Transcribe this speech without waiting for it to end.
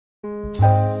Hey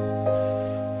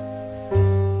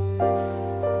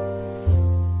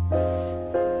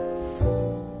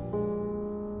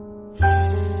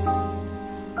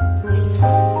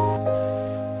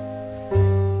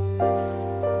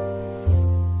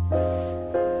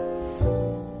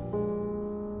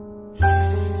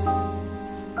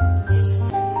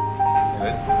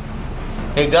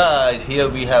guys, here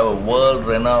we have a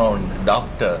world-renowned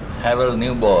doctor,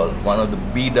 Newball, one of the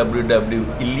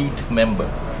BWW elite member.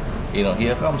 You know,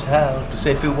 here comes Hal to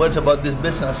say a few words about this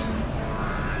business.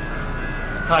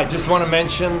 Hi, just want to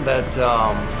mention that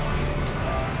a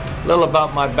little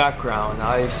about my background.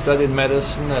 I studied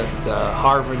medicine at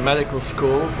Harvard Medical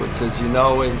School, which, as you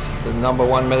know, is the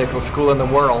 #1 medical school in the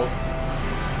world.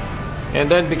 And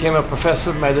then became a professor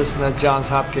of medicine at Johns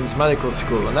Hopkins Medical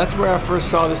School. And that's where I first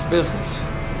saw this business.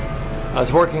 I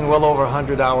was working well over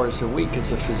 100 hours a week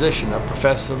as a physician, a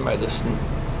professor of medicine,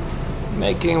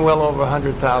 making well over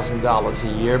 $100,000 a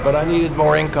year, but I needed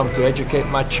more income to educate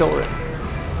my children.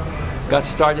 Got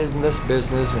started in this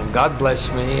business, and God bless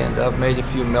me, and I've made a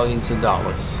few millions of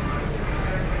dollars.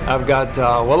 I've got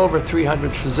well over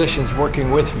 300 physicians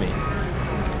working with me.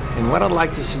 And what I'd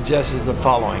like to suggest is the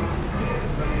following.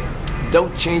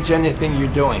 Don't change anything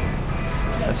you're doing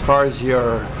as far as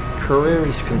your career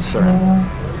is concerned.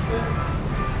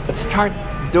 Let's start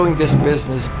doing this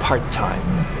business part-time.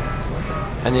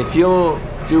 And if you'll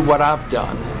do what I've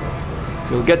done,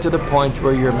 you'll get to the point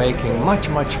where you're making much,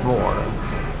 much more.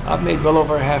 I've made well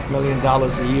over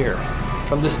 $500,000 a year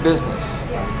from this business,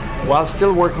 while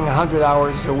still working 100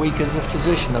 hours a week as a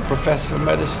physician, a professor of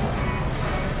medicine.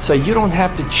 So you don't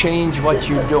have to change what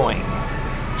you're doing.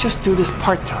 Just do this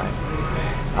part-time.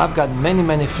 I've got many,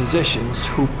 many physicians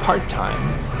who part-time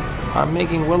are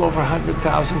making well over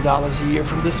 $100,000 a year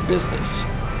from this business.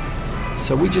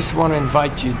 So we just want to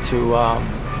invite you to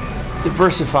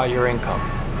diversify your income.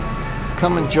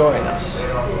 Come and join us.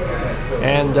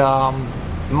 And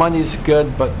money's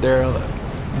good, but there are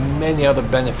many other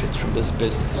benefits from this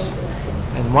business.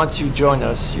 And once you join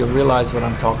us, you'll realize what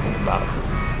I'm talking about.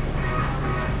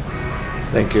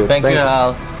 Thank you. Thank you,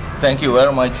 Hal. Thank you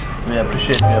very much. We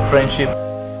appreciate your friendship.